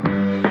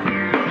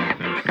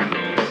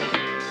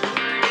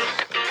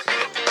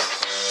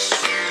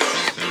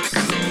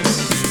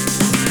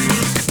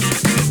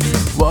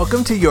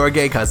Welcome to Your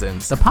Gay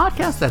Cousins, the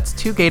podcast that's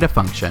too gay to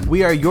function.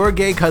 We are your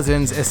gay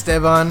cousins,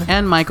 Esteban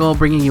and Michael,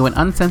 bringing you an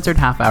uncensored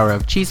half hour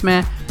of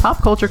chisme, pop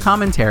culture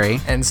commentary,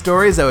 and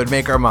stories that would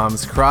make our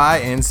moms cry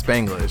in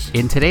Spanglish.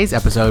 In today's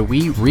episode,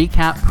 we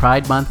recap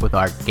Pride Month with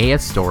our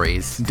gayest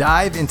stories,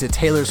 dive into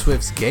Taylor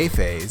Swift's gay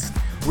phase,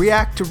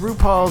 react to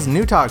RuPaul's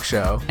new talk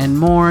show, and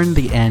mourn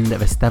the end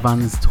of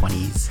Esteban's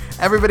 20s.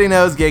 Everybody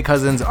knows gay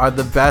cousins are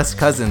the best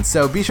cousins,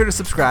 so be sure to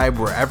subscribe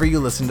wherever you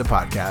listen to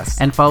podcasts.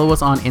 And follow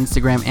us on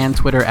Instagram and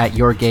Twitter at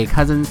Your Gay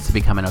Cousins to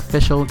become an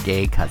official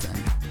gay cousin.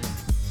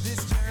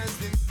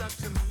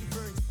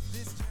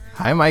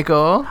 Hi,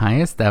 Michael.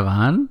 Hi,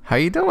 Esteban. How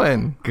you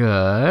doing?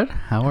 Good.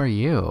 How are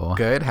you?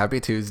 Good. Happy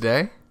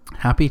Tuesday.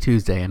 Happy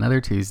Tuesday.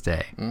 Another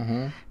Tuesday.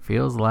 Mm-hmm.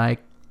 Feels like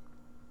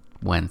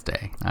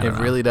Wednesday. It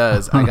really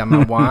does. I got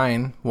my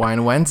wine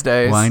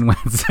Wednesdays. Wine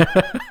Wednesday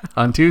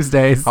on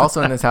Tuesdays.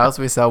 Also in this house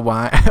we sell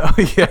wine. Oh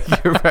yeah,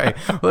 you're right.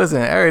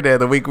 Listen, every day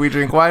of the week we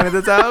drink wine at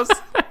this house.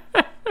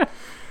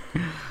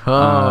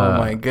 Oh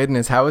my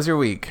goodness, how was your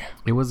week?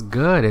 It was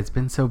good. It's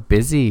been so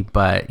busy,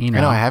 but you know.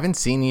 I know I haven't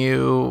seen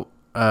you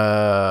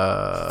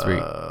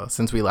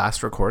since we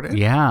last recorded.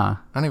 Yeah. I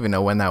don't even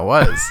know when that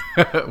was.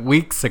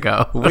 Weeks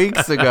ago.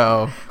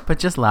 But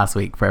just last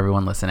week for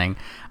everyone listening.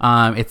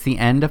 It's the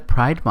end of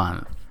Pride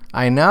Month.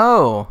 I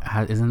know.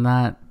 Isn't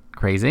that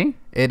crazy?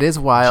 It is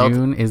wild.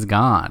 June is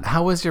gone.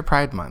 How was your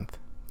Pride Month?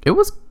 It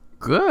was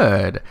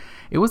good.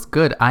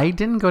 I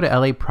didn't go to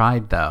LA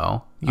Pride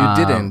though. You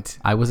didn't.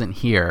 I wasn't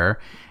here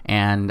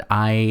and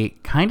I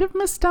kind of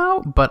missed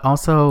out, but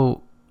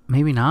also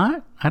maybe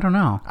not. I don't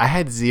know. I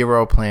had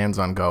zero plans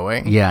on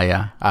going.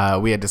 Yeah.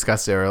 We had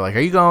discussed it. We were like,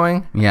 are you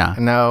going? Yeah.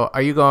 No.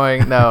 Are you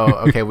going? No.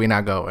 Okay, we're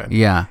not going.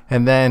 Yeah.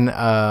 And then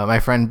my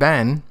friend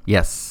Ben.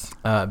 Yes.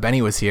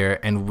 Benny was here,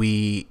 and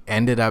we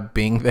ended up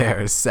being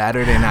there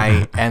Saturday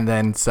night and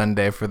then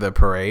Sunday for the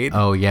parade.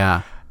 Oh,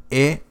 yeah.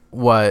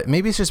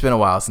 Maybe it's just been a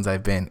while since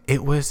I've been.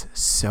 It was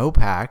so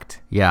packed.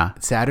 Yeah.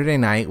 Saturday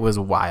night was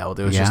wild.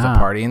 It was just a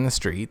party in the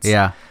streets.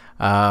 Yeah.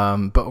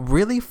 But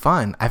really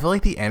fun. I feel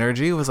like the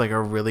energy was like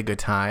a really good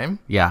time.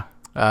 Yeah.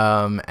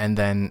 And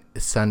then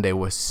Sunday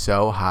was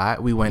so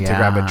hot. We went to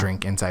grab a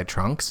drink inside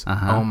Trunks.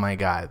 Uh-huh. Oh my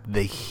God.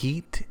 The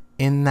heat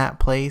in that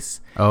place.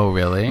 Oh,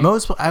 really?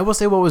 I will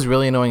say what was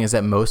really annoying is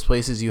that most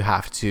places you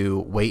have to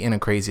wait in a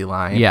crazy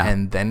line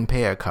and then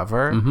pay a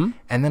cover. Mm-hmm.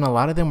 And then a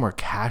lot of them were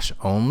cash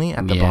only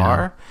at the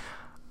bar.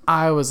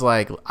 I was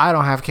like, I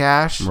don't have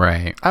cash.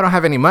 Right. I don't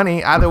have any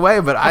money either way,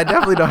 but I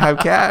definitely don't have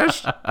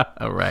cash.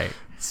 Right.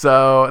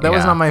 So that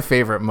was not my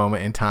favorite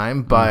moment in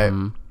time, but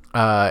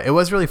it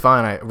was really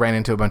fun. I ran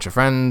into a bunch of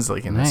friends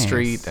like in the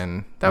street,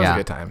 and that was a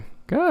good time.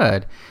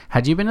 Good.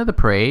 Had you been to the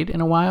parade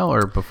in a while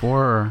or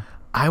before? Or?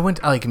 I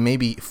went like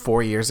maybe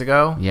 4 years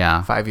ago.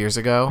 Yeah. 5 years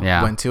ago.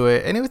 Yeah. Went to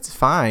it, and it was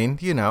fine.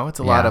 You know, it's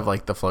a lot of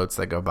like the floats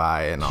that go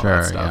by and all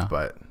that stuff,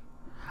 but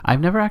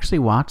I've never actually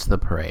watched the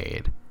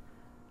parade.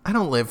 I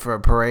don't live for a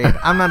parade.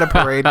 I'm not a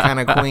parade kind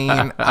of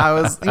queen. I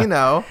was,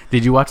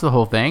 Did you watch the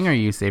whole thing or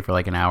you stay for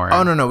like an hour?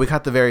 Oh, no. We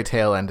caught the very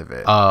tail end of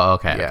it. Oh,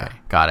 okay. Yeah. Okay.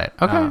 Got it.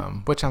 Okay.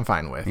 Which I'm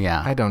fine with.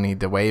 Yeah. I don't need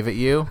to wave at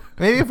you.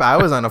 Maybe if I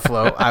was on a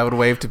float, I would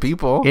wave to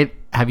people.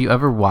 Have you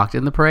ever walked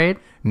in the parade?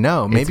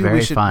 No. Maybe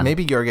we should. Fun.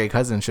 Maybe your gay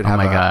cousin should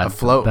have a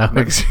float that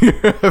next year.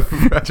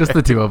 Just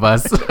the two of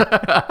us.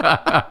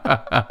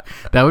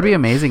 That would be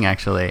amazing,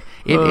 actually.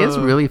 It is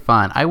really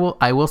fun. I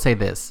will say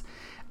this.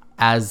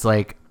 As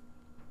like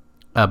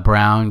a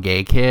brown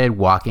gay kid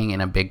walking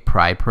in a big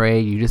pride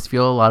parade, you just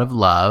feel a lot of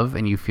love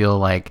and you feel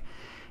like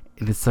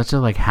it's such a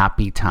like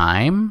happy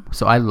time.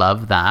 So I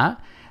love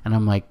that. And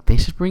I'm like, they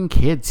should bring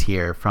kids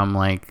here from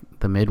like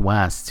the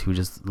Midwest who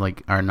just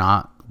like are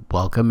not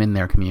welcome in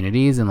their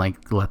communities and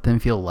like let them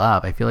feel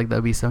love. I feel like that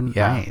would be so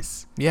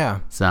nice. Yeah.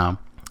 So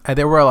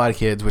there were a lot of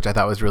kids, which I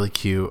thought was really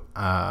cute.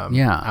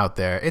 Out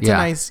there. It's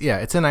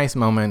a nice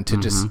moment to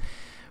just.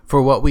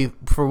 For what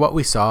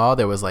we saw,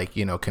 there was like,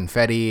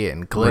 confetti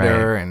and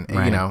glitter and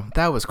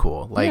that was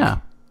cool. Like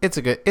it's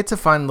a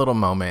fun little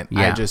moment.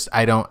 Yeah.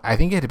 I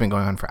think it had been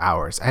going on for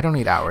hours. I don't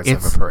need hours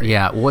of a parade.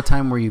 Yeah. What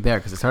time were you there?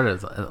 Because it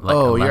started at like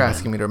 11. You're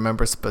asking me to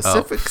remember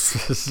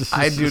specifics.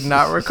 I do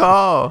not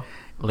recall.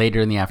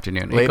 Later in the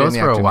afternoon. It goes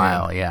for a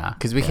while, yeah.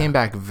 Because we came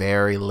back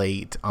very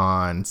late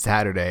on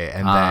Saturday,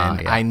 and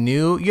then I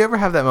knew. You ever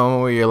have that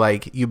moment where you're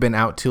like, you've been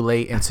out too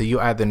late, and so you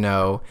either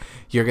know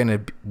you're going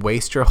to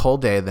waste your whole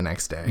day the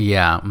next day.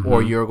 Yeah. Mm-hmm.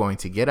 Or you're going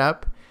to get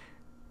up,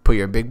 put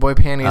your big boy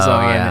panties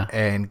on,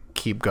 and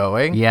keep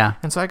going. Yeah.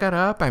 And so I got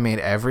up. I made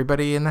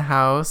everybody in the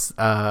house,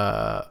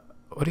 what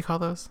do you call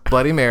those?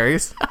 Bloody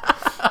Marys.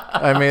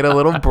 I made a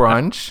little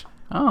brunch.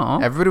 Oh.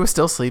 Everybody was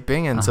still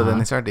sleeping, and so then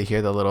they started to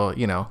hear the little,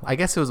 I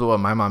guess it was what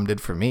my mom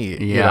did for me.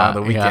 On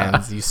the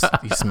weekends, you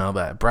smell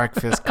that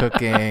breakfast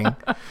cooking.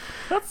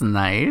 That's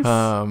nice.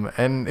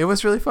 And it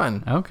was really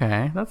fun.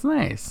 Okay, that's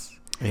nice.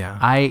 Yeah.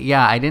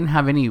 I didn't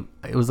have any.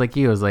 It was like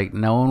you. It was like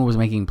no one was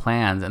making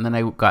plans, and then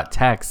I got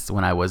texts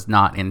when I was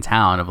not in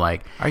town of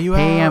like, "Are you?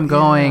 Hey, out? I'm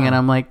going," and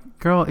I'm like,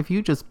 "Girl, if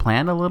you just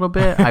planned a little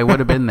bit, I would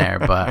have been there,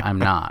 but I'm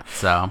not."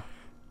 So,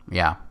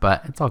 yeah,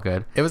 but it's all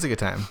good. It was a good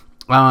time.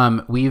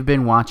 We've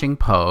been watching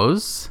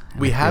Pose.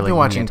 We have been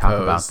watching Pose.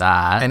 Talk about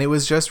that. And it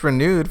was just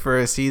renewed for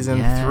a season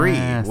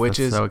 3, which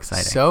is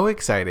so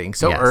exciting.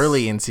 So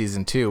early in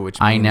season 2,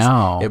 which means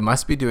it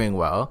must be doing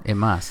well. It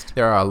must.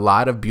 There are a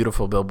lot of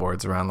beautiful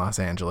billboards around Los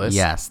Angeles.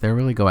 Yes, they're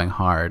really going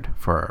hard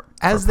for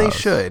they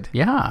should.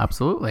 Yeah,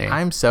 absolutely.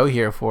 I'm so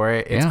here for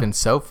it. It's been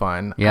so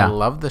fun. I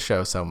love the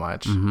show so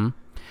much. Mm-hmm.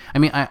 I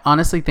mean, I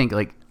honestly think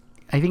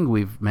I think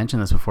we've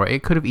mentioned this before.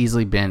 It could have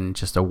easily been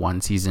just a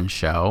 1-season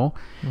show,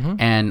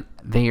 and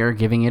they are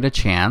giving it a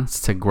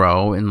chance to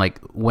grow. And like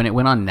when it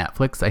went on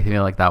Netflix, I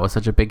feel like that was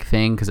such a big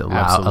thing because it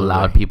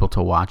allowed people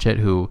to watch it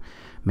who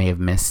may have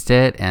missed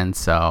it, and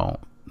so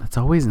that's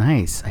always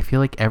nice. I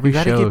feel like every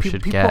show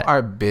should get. People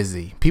are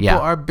busy. People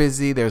are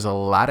busy. There's a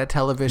lot of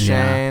television.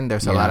 Yeah.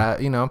 There's a lot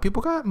of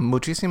people got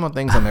muchísimo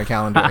things on their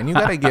calendar, and you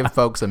got to give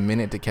folks a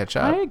minute to catch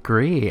up. I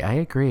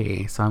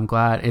agree. So I'm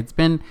glad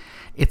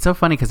it's so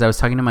funny because I was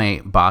talking to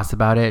my boss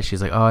about it.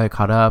 She's like, oh, I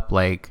caught up.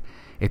 Like,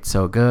 it's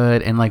so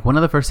good. And like one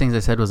of the first things I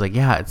said was like,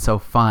 yeah, it's so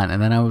fun.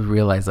 And then I would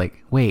realize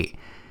like, wait,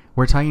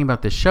 we're talking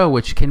about this show,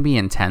 which can be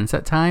intense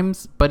at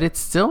times, but it's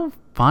still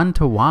fun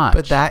to watch.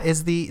 But that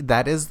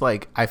is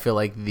like, I feel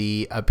like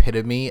the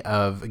epitome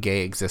of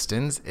gay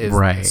existence is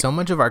so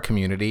much of our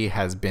community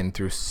has been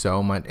through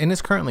so much and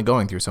is currently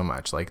going through so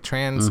much. Like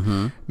trans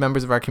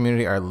members of our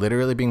community are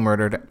literally being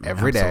murdered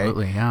every day.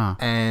 Absolutely, yeah.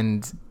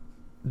 And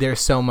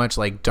there's so much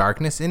like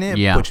darkness in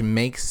it, which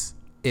makes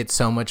it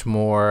so much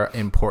more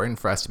important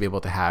for us to be able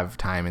to have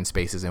time and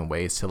spaces and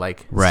ways to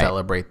like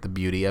celebrate the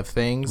beauty of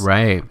things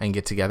and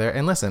get together.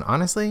 And listen,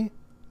 honestly,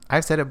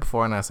 I've said it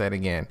before and I'll say it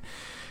again.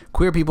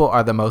 Queer people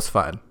are the most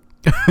fun.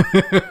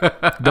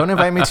 Don't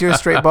invite me to your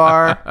straight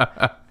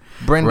bar.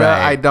 Brenda,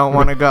 I don't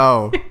want to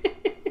go.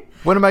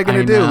 What am I going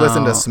to do?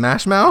 Listen to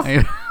Smash Mouth?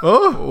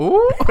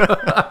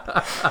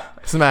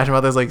 Smash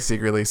Mouth is like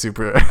secretly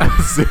super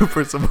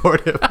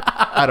supportive.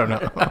 I don't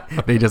know.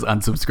 They just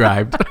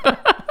unsubscribed.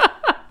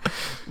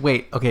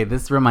 Wait, okay,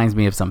 this reminds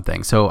me of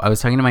something. So I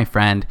was talking to my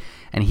friend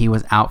and he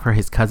was out for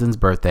his cousin's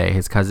birthday.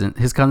 His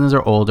cousins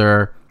are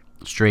older,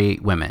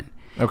 straight women.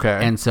 Okay.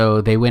 And so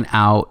they went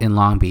out in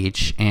Long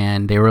Beach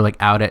and they were like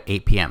out at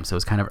 8 p.m. So it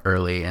was kind of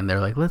early and they're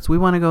like, we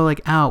want to go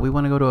like out. We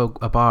want to go to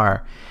a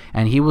bar.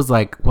 And he was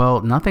like,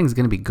 well, nothing's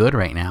going to be good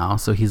right now.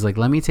 So he's like,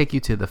 let me take you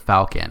to the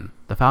Falcon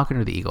or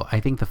the Eagle. I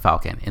think the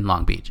Falcon in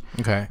Long Beach.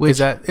 Okay.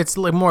 It's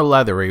like more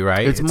leathery,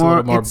 right? It's more, a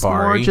little more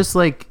bar-y. More just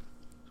like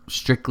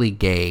strictly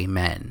gay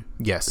men.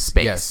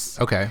 Space. Yes.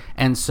 Okay.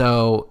 And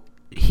so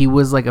he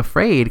was like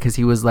afraid because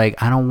he was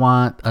like, I don't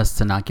want us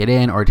to not get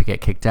in or to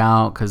get kicked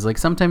out because like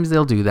sometimes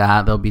they'll do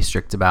that. They'll be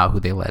strict about who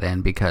they let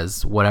in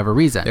because whatever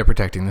reason. They're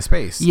protecting the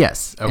space.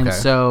 Yes. Okay. And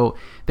so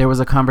there was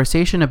a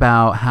conversation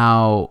about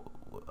how,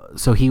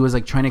 so he was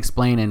like trying to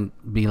explain and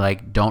be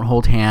like, don't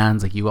hold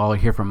hands. Like you all are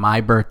here for my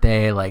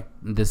birthday. Like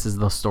this is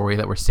the story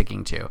that we're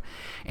sticking to.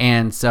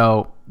 And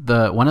so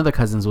one of the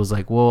cousins was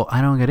like, well,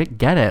 I don't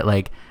get it.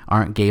 Like,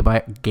 aren't gay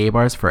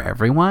bars for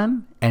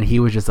everyone? And he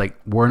was just like,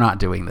 we're not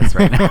doing this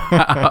right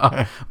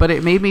now. But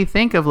it made me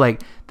think of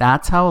like,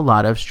 that's how a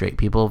lot of straight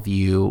people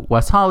view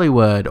West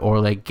Hollywood or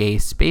like gay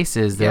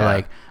spaces. They're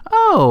like,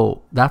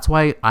 oh, that's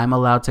why I'm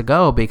allowed to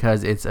go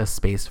because it's a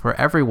space for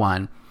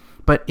everyone.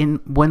 But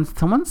when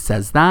someone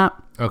says that,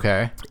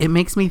 it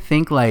makes me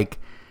think like,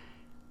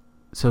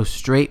 so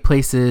straight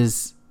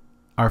places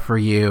are for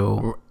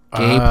you,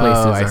 gay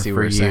places are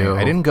for you. Saying.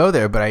 I didn't go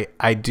there, but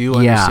I do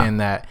understand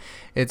that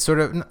it's sort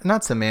of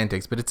not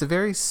semantics, but it's a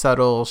very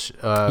subtle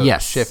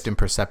shift in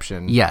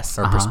perception,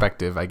 or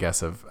perspective, I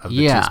guess, of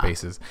the two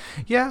spaces.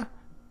 Yeah.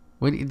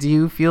 Do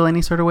you feel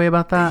any sort of way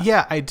about that?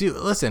 Yeah, I do.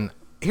 Listen.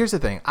 Here's the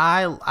thing.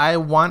 I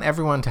want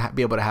everyone to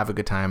be able to have a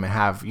good time and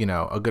have,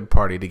 a good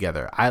party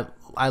together.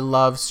 I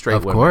love straight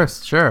women. Of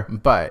course, sure.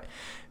 But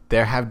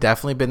there have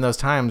definitely been those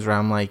times where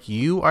I'm like,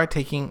 you are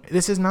taking,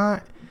 this is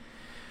not,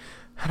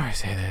 how do I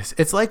say this?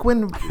 It's like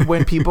when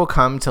people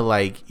come to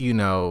like,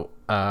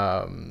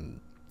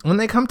 when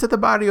they come to the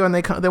barrio and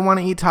they want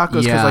to eat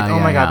tacos because like, oh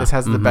my God, this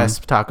has the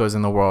best tacos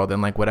in the world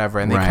and like whatever.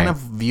 And they kind of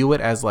view it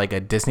as like a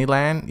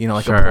Disneyland,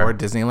 like a poor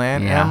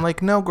Disneyland. Yeah. And I'm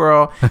like, no,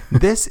 girl,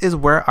 this is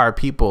where our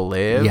people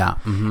live. Yeah.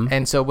 Mm-hmm.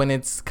 And so when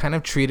it's kind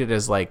of treated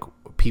as like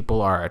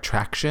people are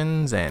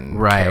attractions and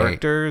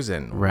characters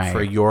and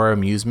for your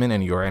amusement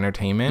and your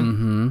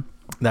entertainment,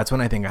 that's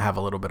when I think I have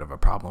a little bit of a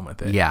problem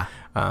with it. Yeah.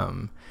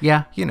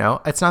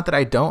 It's not that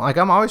I don't like,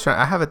 I'm always trying,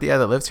 I have a Thea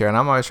that lives here and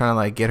I'm always trying to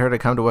like get her to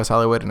come to West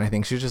Hollywood. And I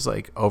think she's just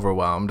like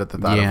overwhelmed at the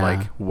thought of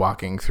like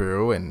walking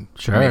through and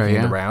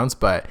making the rounds.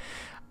 But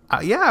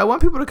I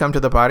want people to come to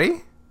the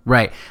party.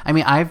 Right. I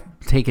mean, I've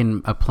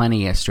taken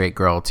plenty a straight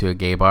girl to a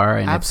gay bar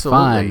and it's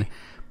fun,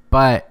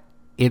 but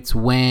it's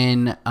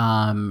when,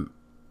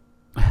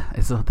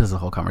 This is a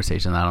whole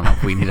conversation I don't know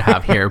if we need to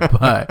have here,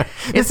 but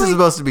this is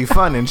supposed to be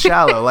fun and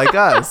shallow like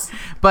us.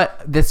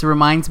 But this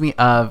reminds me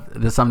of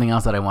something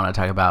else that I want to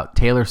talk about.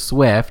 Taylor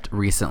Swift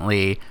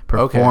recently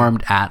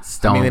performed at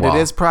Stonewall. I mean, it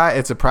is Pride.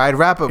 It's a Pride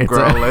wrap-up,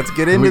 girl. Let's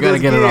get into this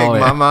gig,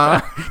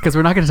 mama. Because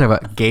we're not going to talk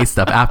about gay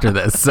stuff after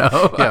this.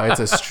 So yeah, it's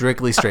a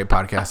strictly straight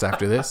podcast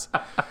after this.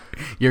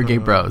 You're gay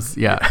bros.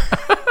 Yeah.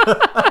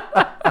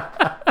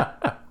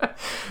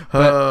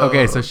 But,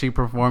 okay, so she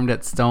performed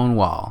at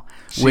Stonewall,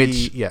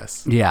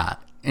 yes. Yeah,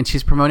 and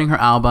she's promoting her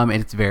album,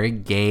 and it's very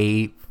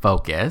gay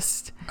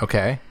focused.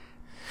 Okay.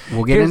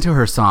 We'll get into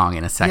her song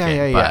in a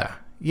second.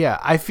 Yeah.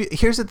 I feel.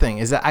 Here's the thing: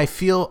 is that I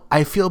feel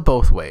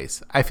both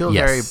ways. I feel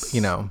very,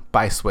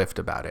 by Swift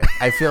about it.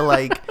 I feel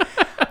like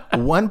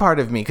one part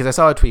of me, because I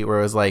saw a tweet where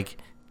it was like,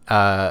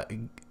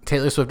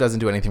 Taylor Swift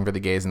doesn't do anything for the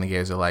gays, and the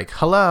gays are like,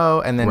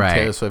 hello. And then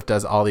Taylor Swift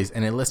does all these,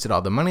 and it listed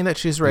all the money that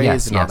she's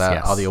raised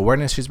all the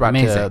awareness she's brought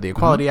to the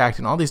Equality Act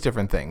and all these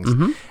different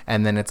things.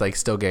 And then it's like,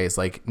 still gays,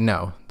 like,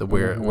 no,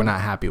 we're not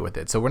happy with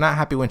it. So we're not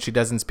happy when she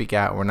doesn't speak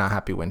out. We're not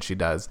happy when she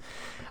does.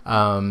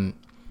 And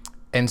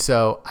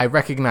so I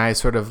recognize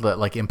sort of the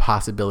like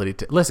impossibility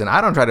to listen.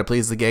 I don't try to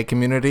please the gay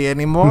community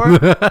anymore.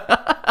 Not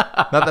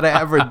that I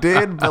ever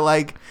did, but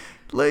like,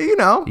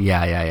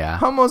 yeah.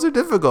 Homos are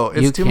difficult.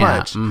 It's too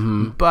much.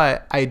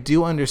 But I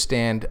do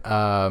understand.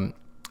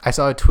 I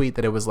saw a tweet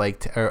that it was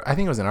like, or I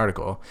think it was an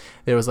article.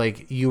 It was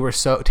like,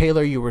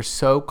 Taylor, you were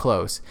so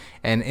close.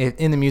 And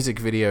in the music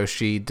video,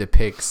 she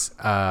depicts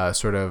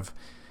sort of,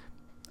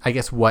 I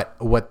guess, what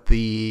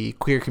the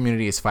queer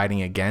community is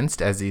fighting against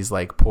as these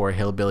like poor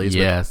hillbillies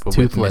with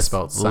toothless,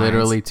 misspelled signs.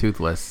 Literally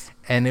toothless.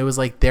 And it was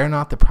like, they're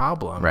not the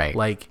problem. Right.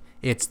 Like,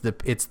 it's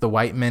the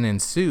white men in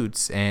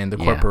suits and the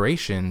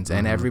corporations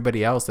and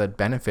everybody else that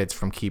benefits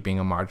from keeping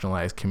a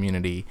marginalized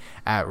community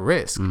at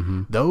risk.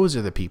 Those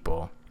are the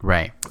people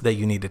that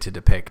you needed to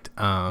depict.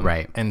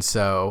 And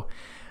so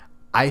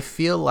I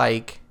feel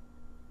like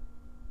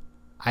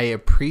I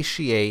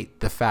appreciate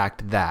the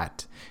fact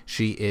that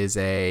she is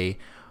a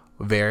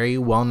very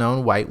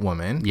well-known white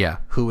woman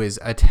who is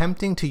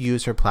attempting to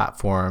use her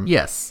platform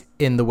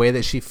in the way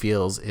that she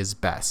feels is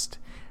best.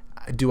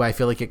 Do I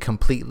feel like it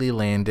completely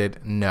landed?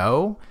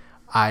 No.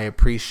 I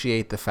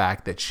appreciate the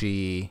fact that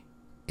she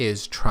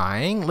is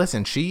trying.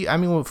 Listen,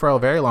 for a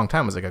very long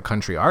time was like a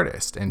country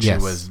artist, and she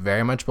was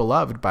very much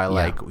beloved by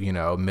like,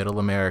 middle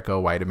America,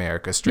 white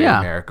America, straight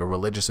America,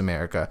 religious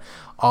America,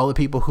 all the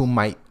people who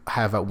might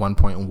have at one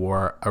point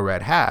wore a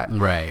red hat.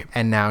 Right.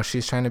 And now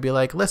she's trying to be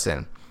like,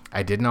 listen,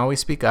 I didn't always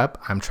speak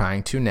up. I'm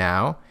trying to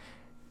now.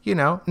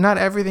 Not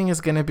everything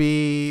is going to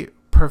be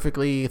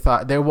perfectly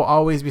thought. There will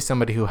always be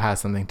somebody who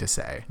has something to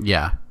say.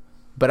 Yeah.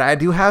 But I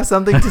do have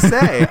something to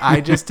say. I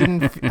just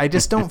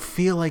don't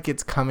feel like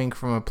it's coming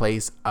from a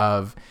place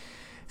of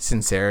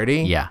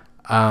sincerity. Yeah.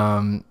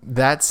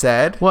 That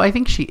said, well, I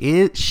think she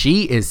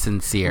is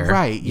sincere.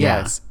 Right.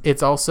 Yes.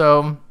 It's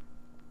also,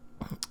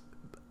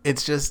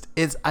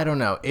 I don't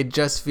know. It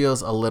just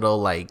feels a little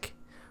like,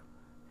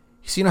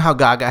 so how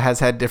Gaga has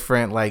had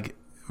different like,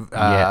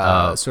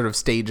 sort of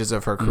stages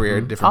of her career,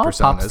 different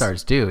personas. All pop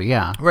stars do,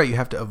 right. You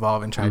have to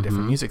evolve and try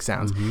different music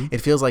sounds.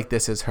 It feels like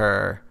this is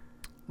her.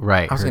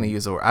 Right. I was going to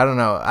use the word. I don't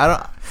know. I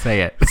don't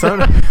say it.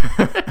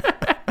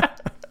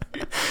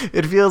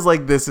 It feels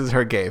like this is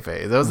her gay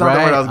phase. That was not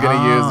the word I was going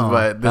to use,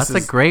 but that's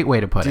a great way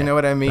to put it. Do you know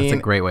what I mean? That's a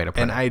great way to put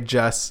it. And I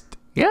just.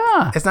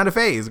 Yeah. It's not a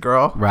phase,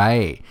 girl.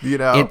 Right.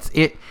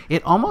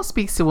 It almost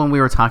speaks to when we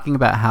were talking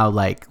about how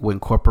like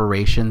when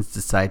corporations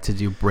decide to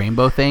do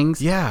rainbow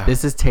things. Yeah.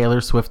 This is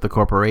Taylor Swift, the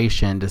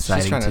corporation,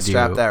 deciding to do. She's trying to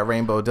strap that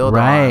rainbow dildo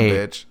on,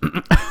 bitch.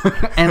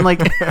 And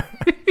like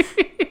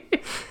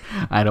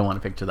I don't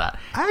want to picture that.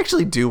 I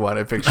actually do want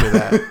to picture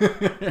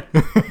that.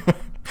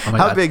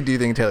 How big do you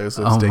think Taylor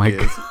Swift's dick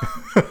is?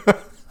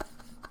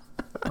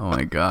 Oh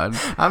my God.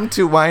 I'm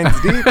 2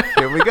 wines deep.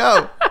 Here we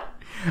go.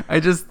 I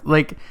just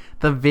like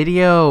the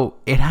video,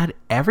 it had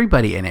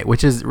everybody in it,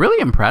 which is really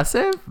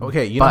impressive.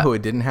 Okay, you know who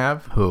it didn't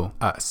have? Who?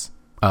 Us.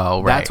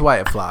 Oh, right. That's why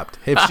it flopped.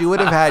 If she would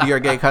have had Your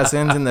Gay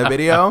Cousins in the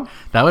video,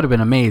 that would have been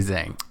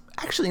amazing.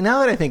 Actually, now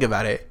that I think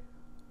about it,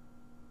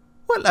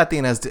 what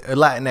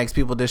Latinx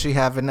people does she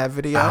have in that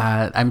video?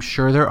 I'm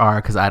sure there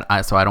are, because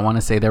so I don't want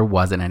to say there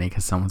wasn't any,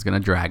 because someone's gonna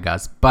drag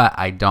us. But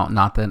I don't.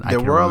 Not that I can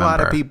remember. There were a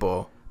lot of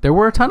people. There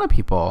were a ton of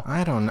people.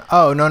 I don't know.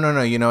 Oh,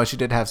 no. You know, she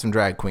did have some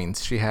drag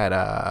queens. She had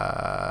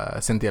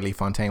Cynthia Lee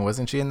Fontaine.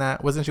 Wasn't she in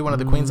that? Wasn't she one of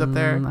the queens up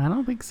there? I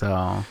don't think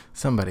so.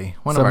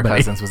 One of our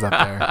cousins was up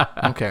there.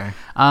 Okay.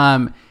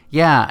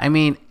 Yeah, I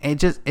mean, it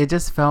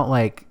just felt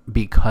like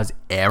because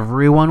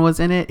everyone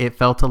was in it, it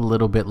felt a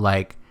little bit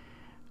like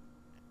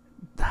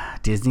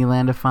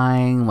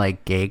Disneylandifying,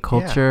 like gay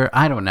culture.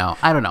 Yeah. I don't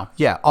know.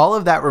 Yeah, all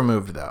of that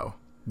removed though.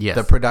 Yes.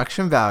 The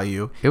production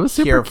value. It was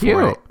super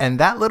cute. And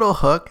that little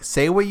hook,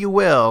 say what you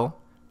will.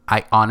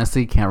 I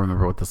honestly can't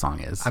remember what the song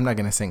is. I'm not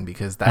going to sing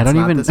because that's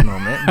not this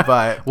moment.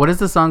 But what is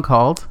the song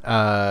called?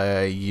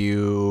 Why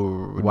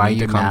need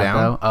to calm down.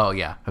 Though? Oh,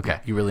 yeah.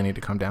 Okay. You really need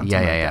to calm down.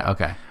 Yeah.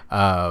 Okay.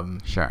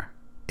 Sure.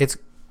 It's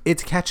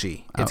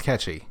catchy. It's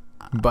catchy.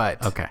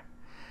 But okay.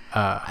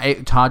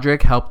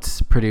 Todrick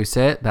helped produce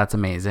it. That's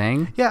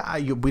amazing. Yeah,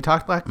 we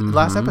talked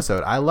last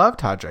episode. I love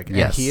Todrick,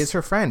 and he is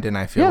her friend. And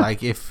I feel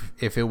like if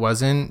it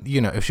wasn't,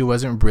 if she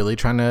wasn't really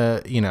trying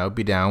to,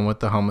 be down with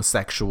the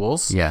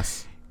homosexuals,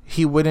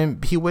 he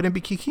wouldn't be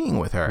kikiing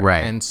with her,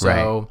 right? And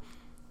so,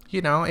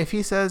 if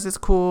he says it's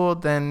cool,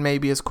 then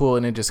maybe it's cool,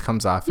 and it just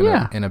comes off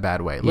in a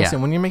bad way.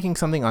 Listen, when you're making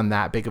something on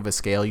that big of a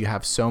scale, you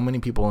have so many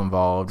people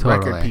involved: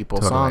 record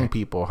people, song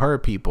people, her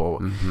people.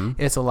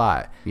 It's a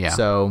lot. Yeah.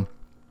 So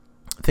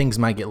things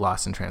might get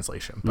lost in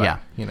translation. But,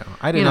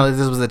 I didn't know that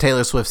this was a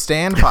Taylor Swift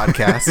Stan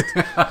podcast.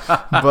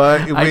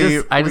 But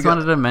I just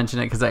wanted to mention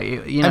it because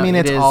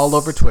it's all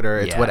over Twitter.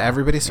 It's what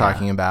everybody's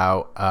talking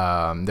about.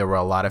 There were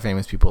a lot of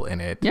famous people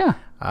in it. Yeah.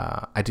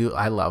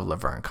 I love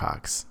Laverne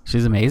Cox.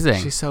 She's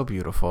amazing. She's so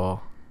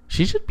beautiful.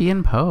 She should be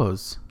in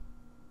Pose.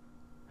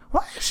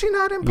 Why is she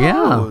not in Pose?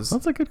 Yeah,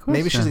 that's a good question.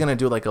 Maybe she's gonna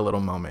do like a little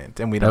moment,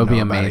 and we don't know about it.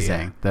 That would be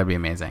amazing. That'd be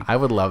amazing. I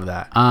would love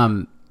that.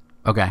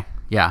 Okay.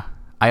 Yeah.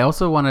 I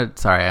also wanted.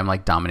 Sorry, I'm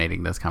like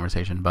dominating this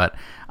conversation, but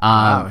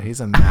he's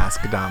a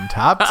mask dom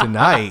top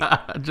tonight.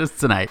 Just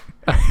tonight.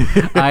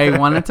 I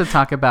wanted to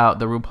talk about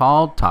the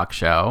RuPaul talk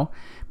show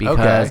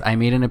because I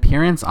made an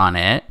appearance on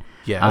it.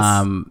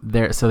 Yes.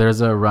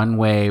 There's a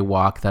runway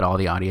walk that all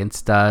the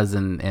audience does,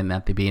 and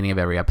at the beginning of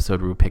every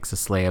episode, Ru picks a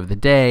slay of the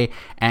day,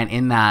 and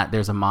in that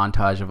there's a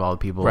montage of all the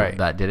people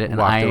that did it,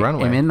 and I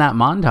am in that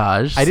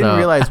montage. I didn't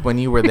realize when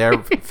you were there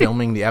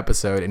filming the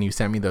episode and you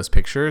sent me those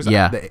pictures.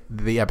 Yeah.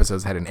 The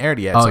episodes hadn't aired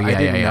yet, so I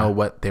didn't know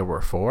what they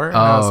were for. And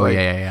I was like,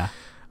 yeah.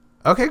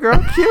 Okay,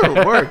 girl,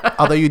 cute work.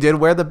 Although you did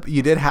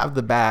have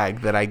the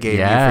bag that I gave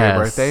you for your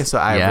birthday, so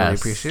I really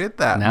appreciated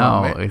that.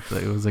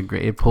 It was a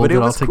great. It pulled it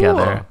all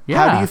together. Cool. Yeah.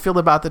 How do you feel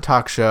about the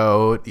talk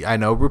show? I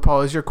know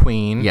RuPaul is your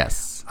queen.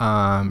 Yes.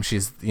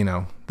 She's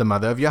the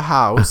mother of your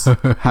house.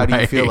 How do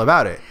you feel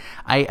about it?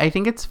 I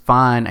think it's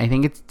fun. I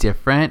think it's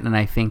different, and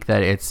I think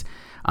that it's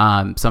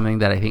something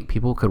that I think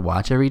people could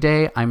watch every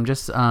day. I'm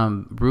just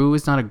Ru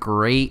is not a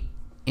great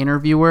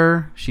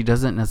interviewer. She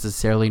doesn't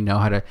necessarily know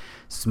how to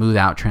smooth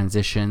out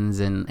transitions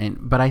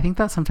but I think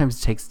that sometimes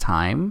takes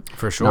time.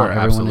 For sure. Not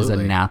everyone is a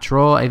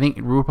natural. I think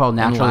RuPaul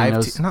naturally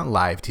knows not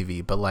live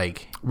TV, but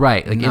like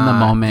in the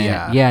moment.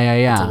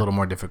 Yeah. It's a little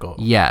more difficult.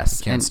 Yes.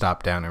 You can't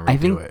stop down and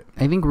redo it.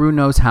 I think Ru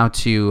knows how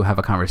to have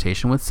a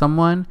conversation with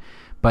someone,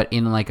 but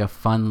in like a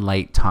fun,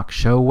 light talk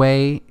show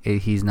way.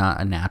 He's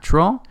not a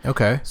natural.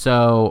 Okay.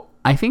 So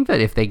I think that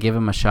if they give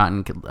him a shot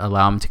and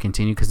allow him to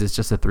continue, because it's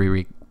just a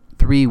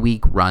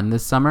 3-week run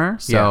this summer,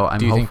 so I'm hopeful.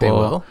 Do you think they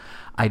will?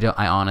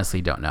 I honestly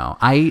don't know.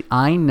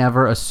 I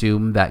never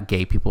assume that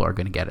gay people are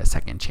going to get a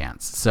second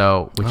chance.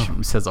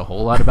 Which says a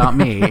whole lot about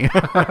me.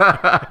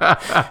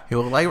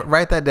 You'll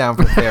write that down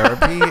for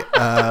therapy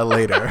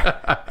later.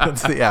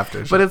 That's the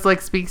after show. But it's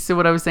like speaks to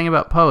what I was saying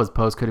about Pose.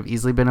 Pose could have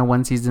easily been a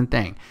 1-season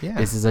thing. Yeah.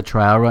 This is a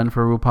trial run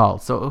for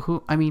RuPaul.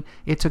 So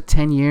it took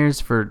 10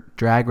 years for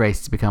Drag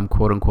Race to become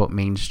quote unquote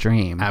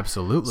mainstream.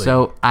 Absolutely.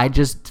 So I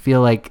just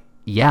feel like,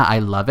 yeah, I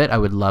love it. I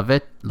would love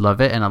it.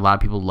 And a lot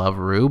of people love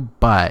Ru,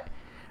 but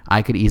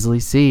I could easily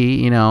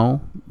see, a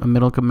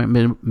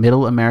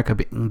middle America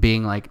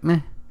being like,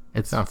 meh,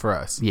 it's not for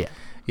us. Yeah.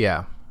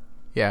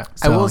 So,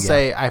 I will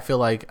say, I feel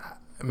like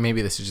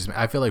maybe this is just me.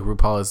 I feel like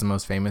RuPaul is the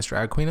most famous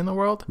drag queen in the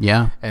world.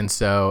 Yeah. And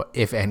so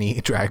if any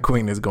drag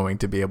queen is going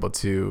to be able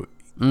to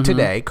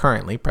today,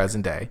 currently,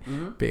 present day,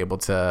 be able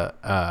to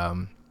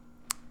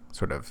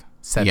sort of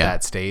set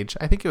that stage,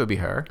 I think it would be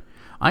her.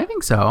 I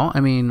think so. I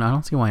mean, I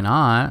don't see why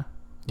not.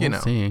 We'll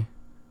see.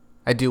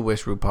 I do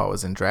wish RuPaul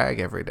was in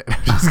drag every day.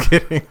 I'm just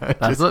kidding.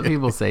 That's what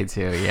people say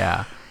too.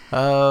 Yeah.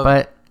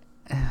 But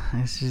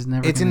it's just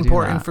never. It's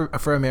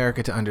important for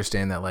America to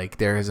understand that like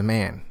there is a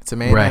man. It's a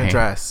man in a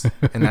dress,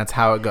 and that's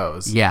how it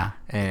goes. Yeah.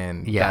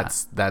 And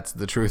that's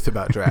the truth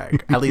about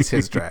drag. At least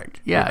his drag.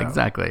 Yeah.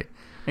 Exactly.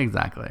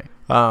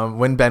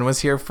 When Ben was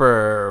here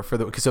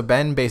so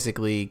Ben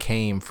basically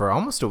came for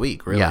almost a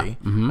week, really.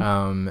 Yeah.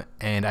 Mm-hmm.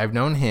 And I've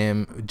known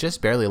him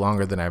just barely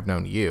longer than I've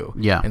known you.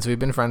 Yeah. And so we've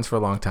been friends for a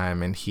long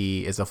time, and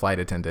he is a flight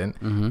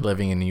attendant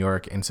living in New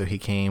York. And so he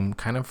came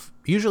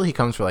usually he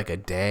comes for like a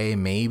day,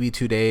 maybe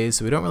 2 days.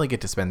 So we don't really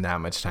get to spend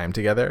that much time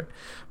together,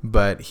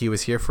 but he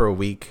was here for a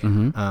week,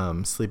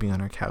 sleeping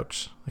on our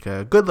couch like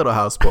a good little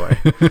houseboy.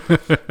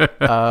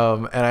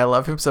 And I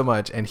love him so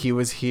much. And he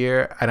was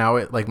here,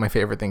 and my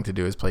favorite thing to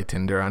do is play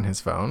Tinder on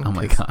his phone. Oh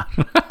my God.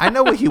 I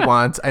know what he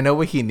wants. I know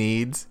what he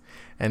needs.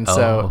 And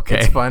so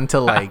it's fun to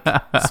like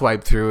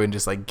swipe through and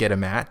just like get a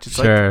match. It's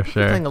like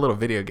playing a little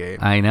video game.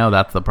 I know,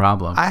 that's the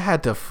problem. I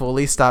had to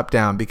fully stop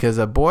down because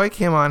a boy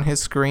came on his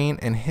screen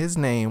and his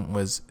name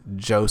was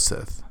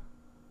Joseph.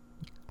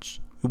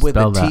 With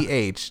a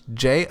TH.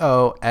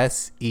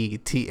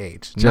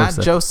 JOSETH. Not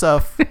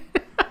Joseph.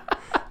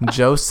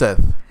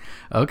 Joseph.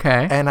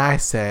 Okay. And I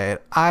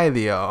said, ay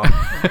Dios,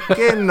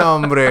 que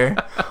nombre,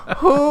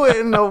 who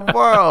in the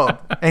world?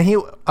 And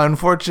he,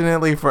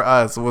 unfortunately for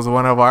us, was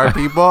one of our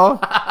people.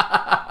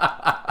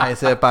 I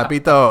said,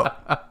 Papito,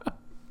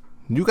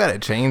 you got to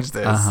change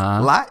this.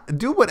 Lie,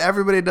 do what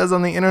everybody does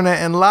on the internet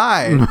and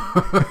lie.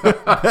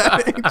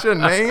 That ain't your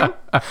name.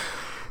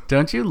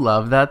 Don't you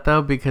love that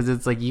though? Because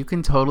it's like you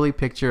can totally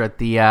picture a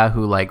Tia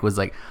who like was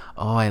like,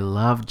 oh, I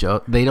love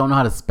Joe. They don't know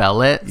how to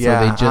spell it, so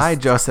they just hi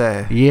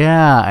Jose.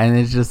 Yeah, and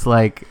it's just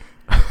like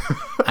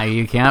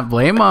you can't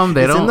blame them.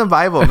 It's in the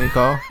Bible,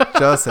 Miko.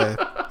 Jose.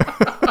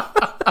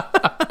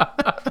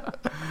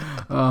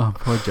 Oh,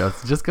 poor Joe.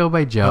 Just go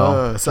by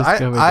Joe. So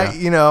I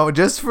you know,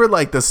 just for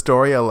like the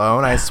story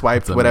alone, I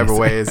swiped whatever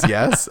way is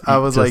yes. I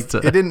was like,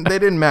 they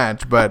didn't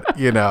match, but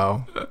you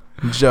know,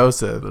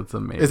 Joseph. That's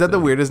amazing. Is that the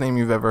weirdest name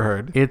you've ever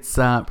heard? It's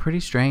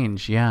pretty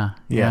strange. Yeah.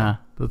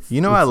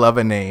 I love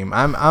a name.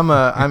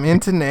 I'm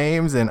into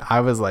names, and I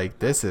was like,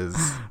 this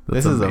is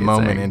a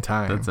moment in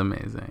time. That's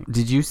amazing.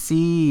 Did you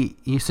see?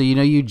 So you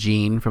know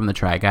Eugene from the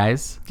Try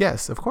Guys?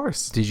 Yes, of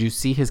course. Did you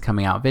see his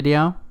coming out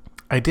video?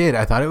 I did.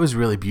 I thought it was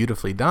really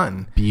beautifully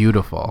done.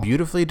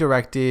 Beautifully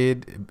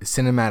directed,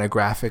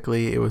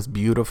 cinematographically. It was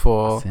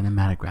beautiful.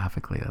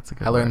 Cinematographically, that's a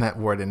good word. I learned that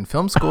word in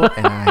film school,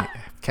 and I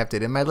kept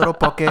it in my little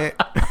pocket.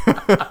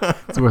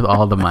 It's worth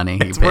all the money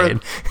he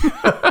paid.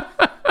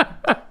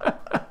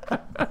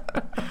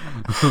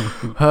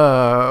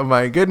 Oh,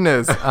 my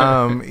goodness.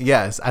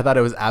 Yes, I thought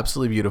it was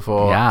absolutely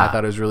beautiful. Yeah. I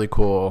thought it was really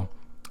cool.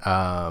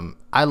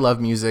 I love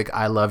music.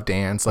 I love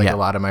dance. Like a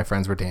lot of my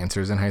friends were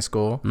dancers in high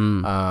school.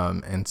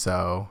 And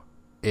so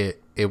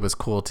it was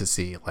cool to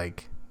see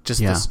like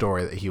just the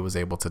story that he was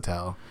able to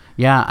tell.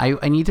 Yeah,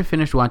 I need to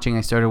finish watching.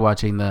 I started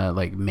watching the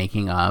like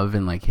making of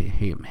and like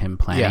him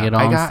planning it all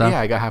and stuff. Yeah,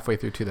 I got halfway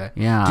through to that.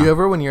 Yeah. Do you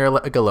ever, when you're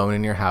like alone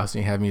in your house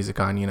and you have music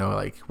on, you know,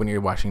 like when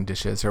you're washing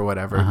dishes or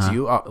whatever, do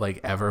you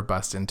like ever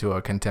bust into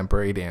a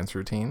contemporary dance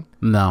routine?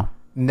 No.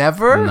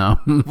 Never? No.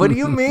 What do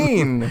you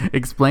mean?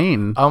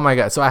 Explain. Oh my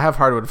God. So I have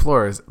hardwood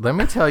floors. Let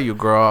me tell you,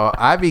 girl,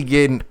 I be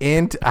getting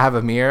into, I have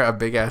a mirror, a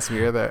big ass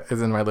mirror that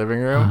is in my living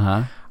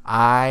room.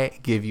 I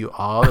give you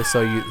all the,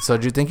 so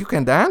do you think you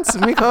can dance,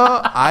 Miko?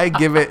 I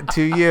give it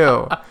to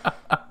you.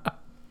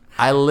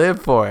 I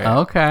live for it.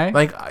 Okay.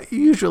 Like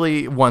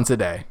usually once a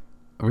day.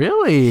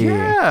 Really?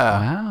 Yeah.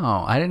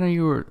 Wow. I didn't know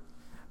you were,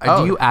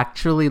 do you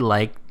actually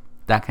like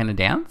that kind of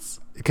dance?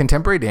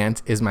 Contemporary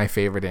dance is my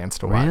favorite dance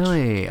to watch.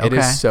 Really? Okay. It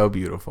is so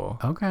beautiful.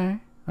 Okay.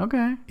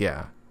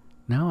 Yeah.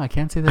 No, I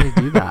can't say that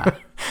I do that.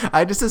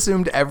 I just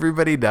assumed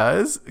everybody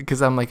does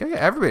because I'm like, oh, yeah,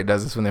 everybody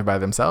does this when they're by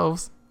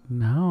themselves.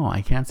 No,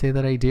 I can't say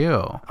that I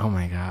do. Oh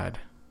my God.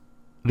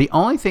 The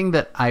only thing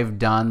that I've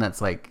done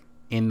that's like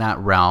in that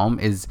realm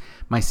is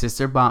my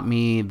sister bought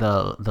me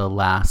the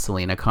last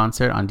Selena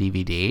concert on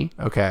DVD.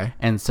 Okay.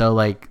 And so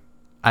like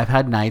I've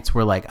had nights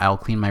where like I'll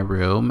clean my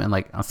room and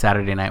like on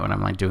Saturday night when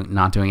I'm like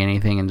not doing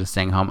anything and just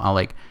staying home, I'll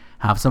like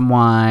have some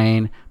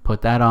wine,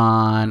 put that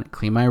on,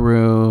 clean my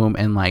room,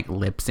 and like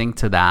lip sync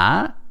to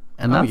that.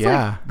 And that's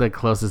like the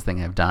closest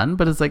thing I've done,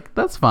 but it's like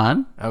that's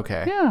fun.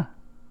 Okay. Yeah.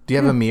 Do you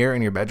have a mirror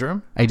in your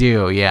bedroom? I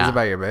do, yeah. Is it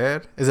by your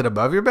bed? Is it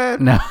above your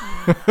bed? No.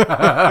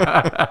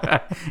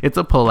 It's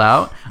a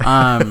pull-out.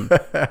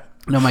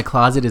 No, my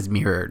closet is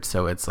mirrored,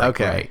 so it's like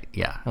right.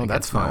 Yeah. Oh,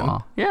 that's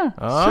fun. Yeah.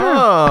 Oh.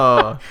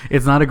 Sure.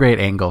 It's not a great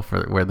angle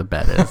for where the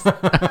bed is. No,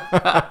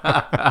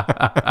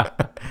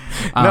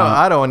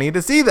 I don't need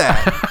to see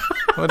that.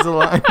 What's the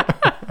line?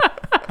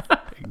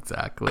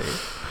 Exactly.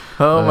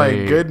 Oh my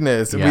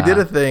goodness. Yeah. We did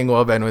a thing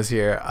while Ben was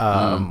here.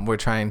 We're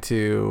trying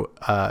to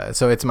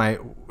so it's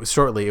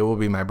shortly it will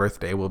be my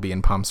birthday. We'll be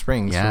in Palm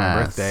Springs for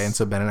my birthday. And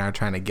so Ben and I are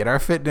trying to get our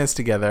fitness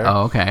together.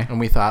 Oh, okay.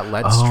 And we thought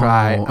let's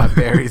try a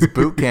Barry's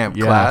boot camp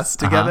class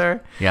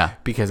together. Yeah.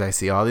 Because I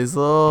see all these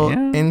little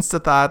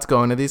Insta thoughts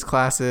going to these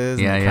classes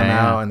and they come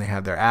out and they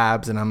have their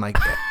abs and I'm like,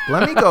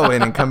 let me go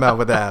in and come out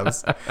with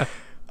abs.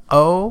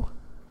 Oh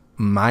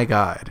my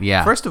God.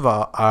 Yeah. First of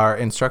all, our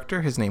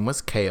instructor, his name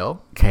was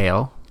Kale.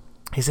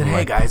 He said,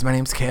 hey guys, my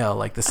name's Kale,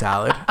 like the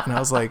salad. And I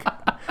was like,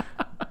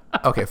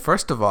 okay,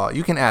 first of all,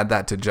 you can add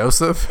that to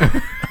Joseph.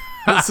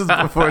 This is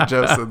before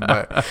Joseph,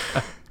 but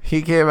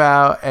he came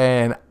out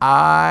and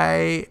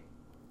I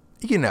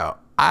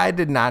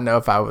did not know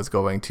if I was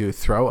going to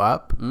throw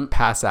up,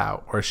 pass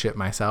out, or shit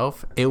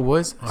myself. It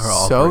was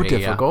so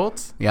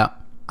difficult. Yeah.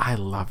 I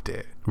loved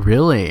it.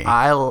 Really?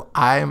 I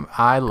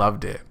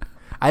loved it.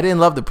 I didn't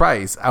love the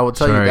price. I will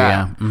tell you that.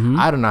 Yeah. Mm-hmm.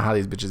 I don't know how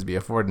these bitches be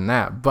affording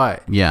that,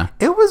 but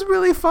it was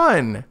really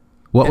fun.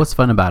 What was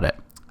fun about it?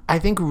 I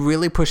think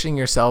really pushing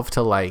yourself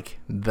to like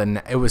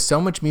it was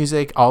so much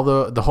music.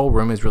 Although the whole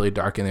room is really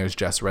dark and there's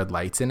just red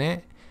lights in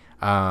it,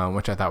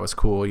 which I thought was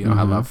cool. You know,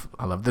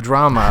 I love the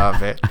drama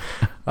of it.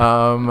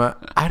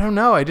 I don't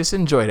know. I just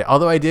enjoyed it.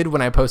 Although I did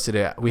when I posted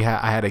it,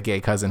 I had a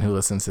gay cousin who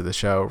listens to the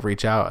show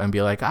reach out and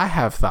be like, I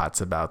have thoughts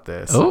about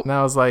this, and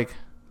I was like,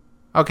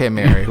 okay,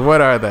 Mary, what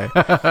are they?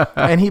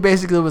 And he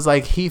basically was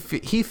like, he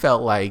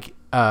felt like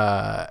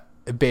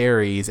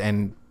Barry's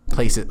and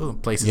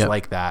places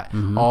like that,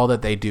 all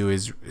that they do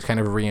is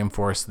kind of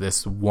reinforce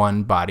this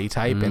one body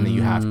type, and that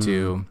you have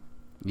to,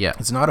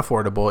 it's not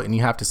affordable, and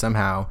you have to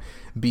somehow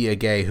be a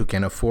gay who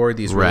can afford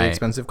these really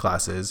expensive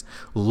classes,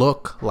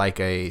 look like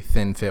a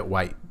thin fit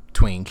white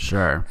twink.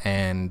 Sure.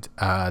 And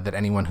that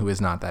anyone who is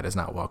not that is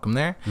not welcome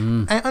there.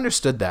 I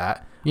understood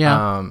that.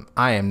 Yeah.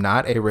 I am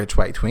not a rich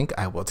white twink.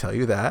 I will tell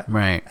you that.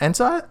 Right. And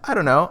so I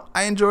don't know.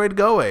 I enjoyed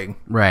going.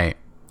 Right.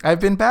 I've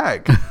been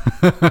back.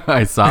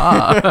 I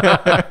saw.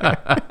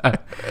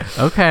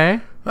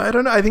 Okay. I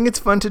don't know. I think it's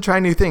fun to try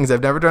new things.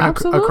 I've never done a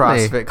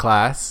CrossFit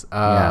class.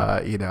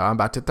 You know, I'm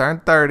about to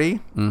turn 30.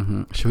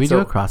 Should we do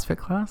a CrossFit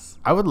class?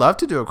 I would love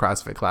to do a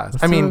CrossFit class.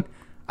 I mean,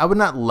 I would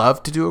not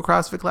love to do a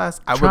CrossFit class.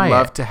 I would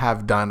love to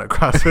have done a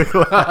CrossFit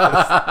class.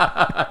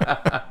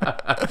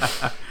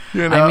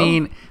 You know? I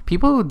mean,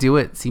 people who do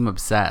it seem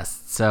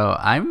obsessed. So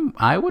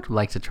I would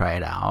like to try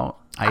it out.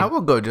 I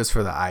will go just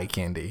for the eye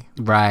candy.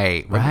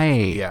 Right.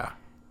 Yeah.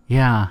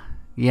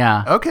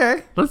 Yeah.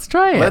 Okay. Let's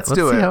try it. Let's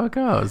do it. See how it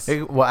goes.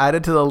 We'll add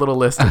it to the little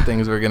list of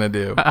things we're going to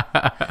do.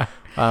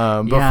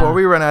 Before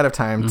we run out of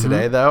time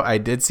today, though, I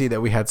did see that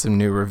we had some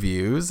new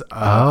reviews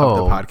of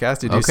the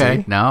podcast. Did you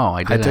see? No,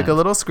 I didn't. I took a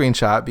little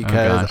screenshot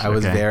because I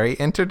was very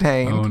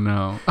entertained. Oh,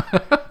 no.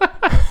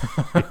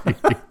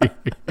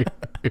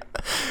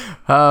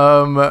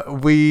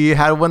 We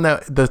had one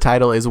that the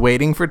title is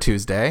Waiting for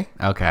Tuesday.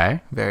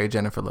 Okay. Very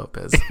Jennifer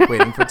Lopez.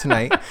 Waiting for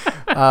tonight.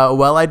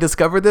 Well, I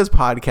discovered this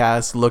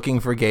podcast looking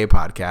for gay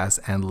podcasts,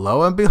 and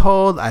lo and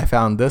behold, I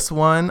found this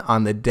one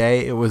on the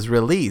day it was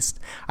released.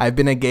 I've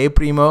been a Gay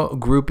Primo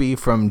groupie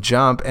from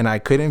Jump, and I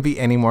couldn't be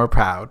any more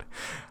proud.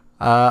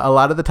 A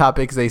lot of the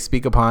topics they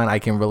speak upon I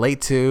can relate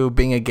to.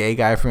 Being a gay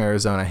guy from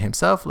Arizona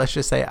himself, let's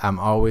just say I'm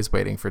always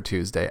waiting for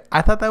Tuesday.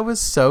 I thought that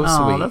was so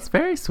sweet. Oh, that's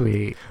very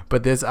sweet.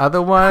 But this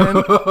other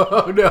one...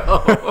 Oh,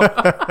 no.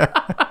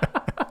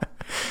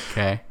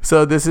 Okay.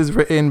 So this is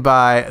written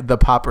by the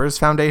Poppers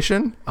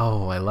Foundation.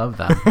 Oh, I love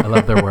them. I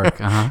love their work.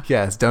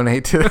 Yes,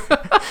 donate to...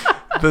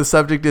 The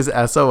subject is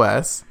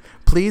SOS.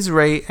 Please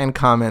rate and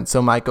comment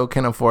so Michael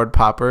can afford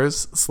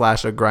Poppers /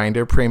 a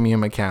Grindr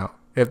premium account.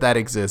 If that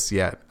exists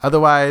yet.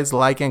 Otherwise,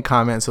 like and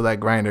comment so that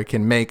Grindr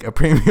can make a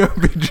premium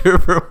picture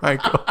for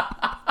Michael.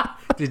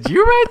 Did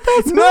you write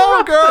this?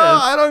 No, girl,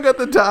 I don't got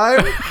the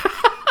time.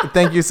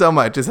 Thank you so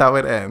much is how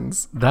it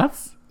ends.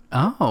 That's,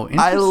 interesting.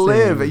 I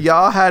live.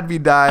 Y'all had me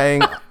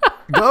dying.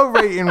 Go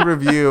rate and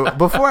review.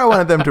 Before I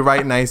wanted them to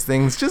write nice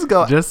things, just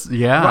write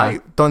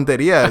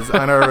tonterías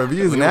on our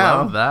reviews now.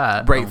 Love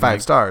that. Rate 5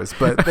 stars.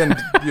 But then,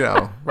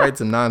 write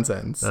some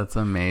nonsense. That's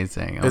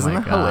amazing. Isn't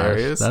that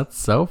hilarious? That's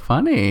so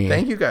funny.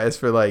 Thank you guys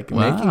for making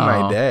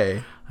my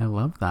day. I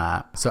love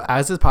that. So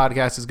as this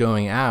podcast is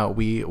going out,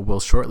 we will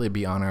shortly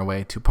be on our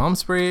way to Palm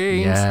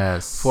Springs.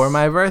 Yes. For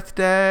my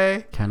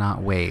birthday.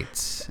 Cannot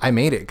wait. I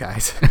made it,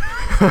 guys.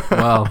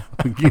 Well,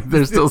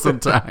 there's still some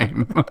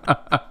time.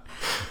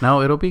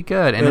 No, it'll be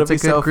good. And it's a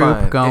good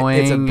group going.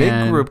 It's a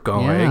big group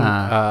going.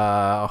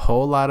 Yeah. A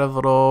whole lot of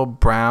little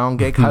brown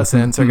gay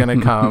cousins are going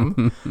to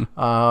come.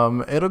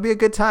 It'll be a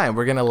good time.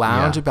 We're going to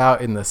lounge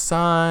about in the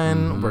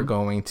sun. We're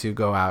going to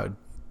go out,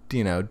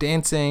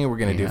 dancing. We're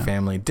going to do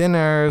family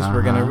dinners.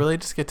 We're going to really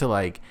just get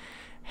to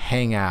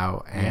hang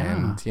out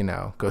and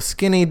go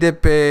skinny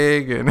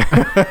dipping and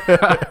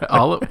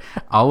all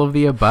of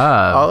the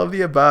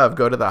above.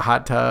 Go to the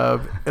hot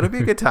tub. It'll be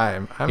a good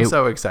time. I'm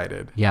so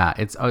excited. Yeah,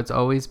 it's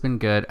always been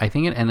good. I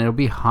think and it'll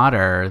be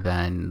hotter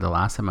than the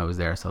last time I was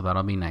there, so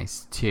that'll be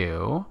nice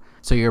too.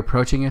 So you're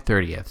approaching your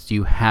 30th. Do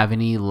you have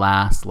any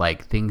last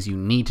things you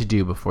need to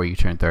do before you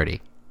turn 30?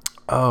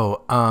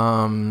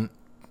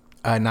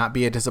 Not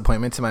be a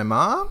disappointment to my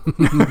mom.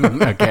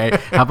 Okay.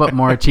 How about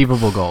more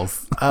achievable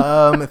goals?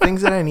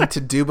 Things that I need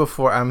to do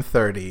before I'm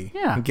 30.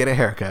 Yeah. Get a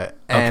haircut.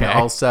 And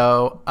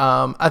also,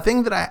 a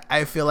thing that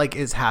I feel like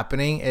is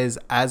happening is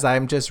as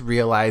I'm just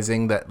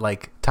realizing that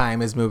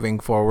time is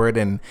moving forward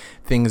and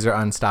things are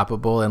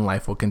unstoppable and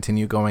life will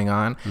continue going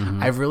on.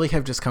 I really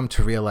have just come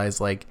to realize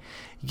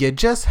you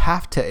just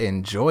have to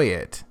enjoy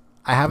it.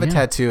 I have a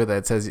tattoo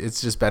that says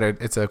it's just better.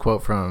 It's a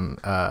quote from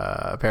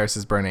Paris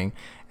is Burning.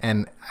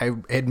 And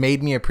it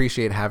made me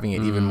appreciate having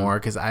it even more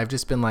because I've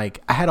just been I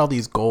had all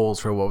these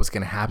goals for what was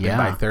going to happen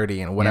by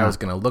 30 and what I was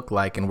going to look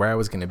like and where I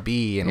was going to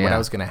be and what I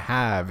was going to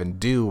have and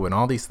do and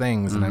all these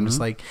things. And I'm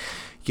just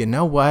you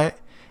know what?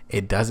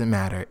 It doesn't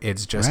matter.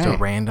 It's just a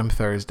random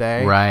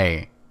Thursday.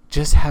 Right.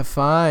 Just have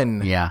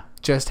fun. Yeah.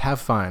 Just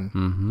have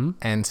fun.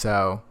 And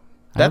so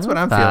that's what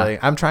I'm feeling.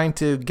 I'm trying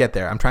to get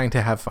there. I'm trying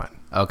to have fun.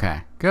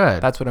 Okay.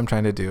 Good. That's what I'm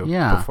trying to do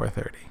before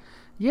 30.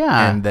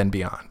 Yeah. And then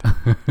beyond.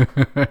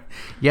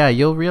 Yeah,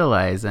 you'll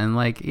realize and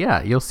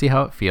you'll see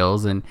how it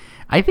feels. And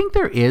I think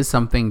there is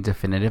something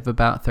definitive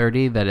about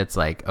 30 that it's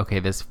okay,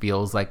 this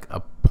feels like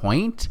a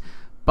point,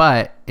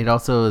 but it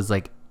also is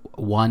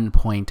one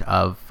point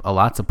of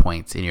lots of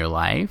points in your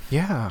life.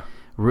 Yeah.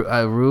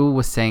 Rue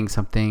was saying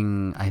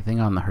something, I think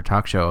on her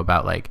talk show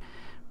about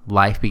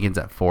life begins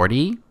at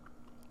 40.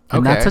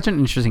 And that's such an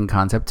interesting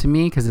concept to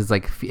me because it's I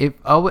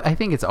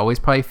think it's always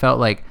probably felt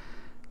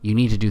you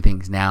need to do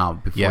things now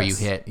before you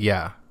hit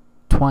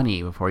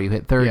 20, before you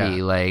hit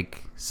 30.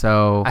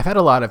 So I've had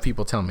a lot of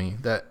people tell me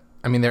that,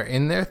 they're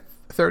in their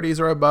 30s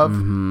or above.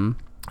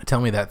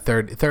 Tell me that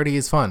 30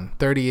 is fun.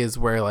 30 is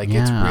where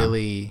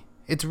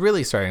it's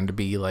really starting to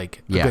be a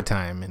good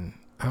time. And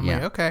I'm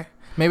okay.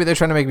 Maybe they're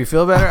trying to make me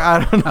feel better.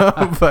 I don't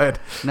know, but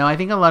no, I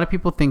think a lot of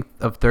people think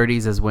of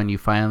 30s as when you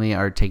finally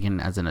are taken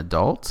as an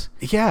adult.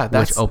 Yeah,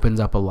 which opens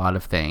up a lot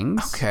of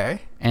things.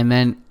 Okay. And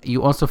then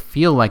you also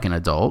feel like an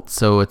adult,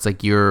 so it's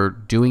like you're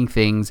doing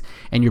things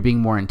and you're being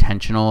more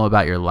intentional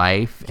about your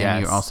life,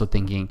 and you're also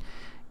thinking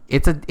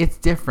it's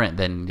different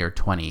than your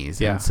 20s.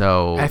 Yeah. And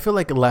so I feel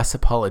like less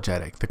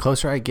apologetic. The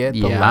closer I get,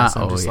 the less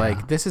I'm just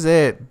like, this is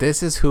it.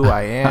 This is who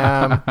I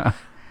am.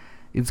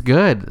 It's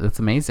good. That's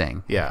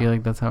amazing. Yeah. I feel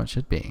like that's how it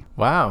should be.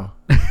 Wow.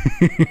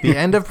 The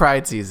end of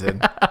Pride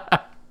season.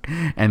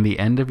 And the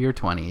end of your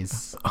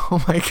 20s.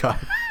 Oh my God.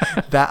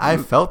 I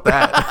felt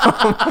that.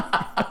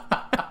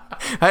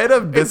 I had a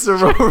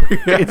visceral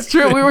reaction. It's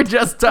true. We were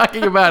just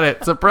talking about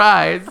it.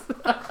 Surprise.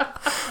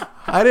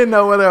 I didn't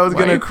know whether I was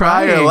going to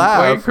cry or laugh.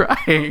 Why are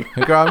you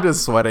crying? Girl, I'm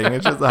just sweating.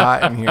 It's just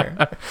hot in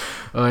here.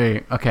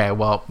 Okay,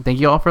 well, thank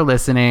you all for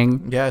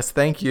listening. Yes,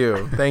 thank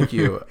you. Thank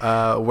you.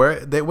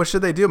 What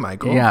should they do,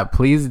 Michael? Yeah,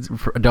 please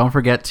don't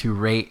forget to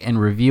rate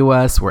and review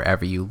us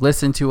wherever you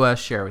listen to us.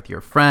 Share with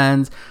your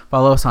friends.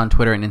 Follow us on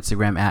Twitter and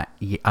Instagram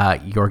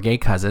at Your Gay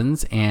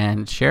Cousins,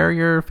 and share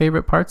your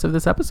favorite parts of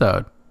this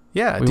episode.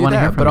 Yeah, do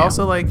that. But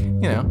also,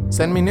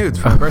 send me nudes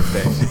for my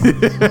birthday.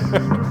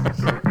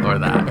 Or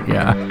that,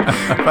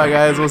 yeah. Bye,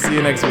 guys. We'll see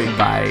you next week.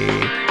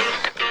 Bye.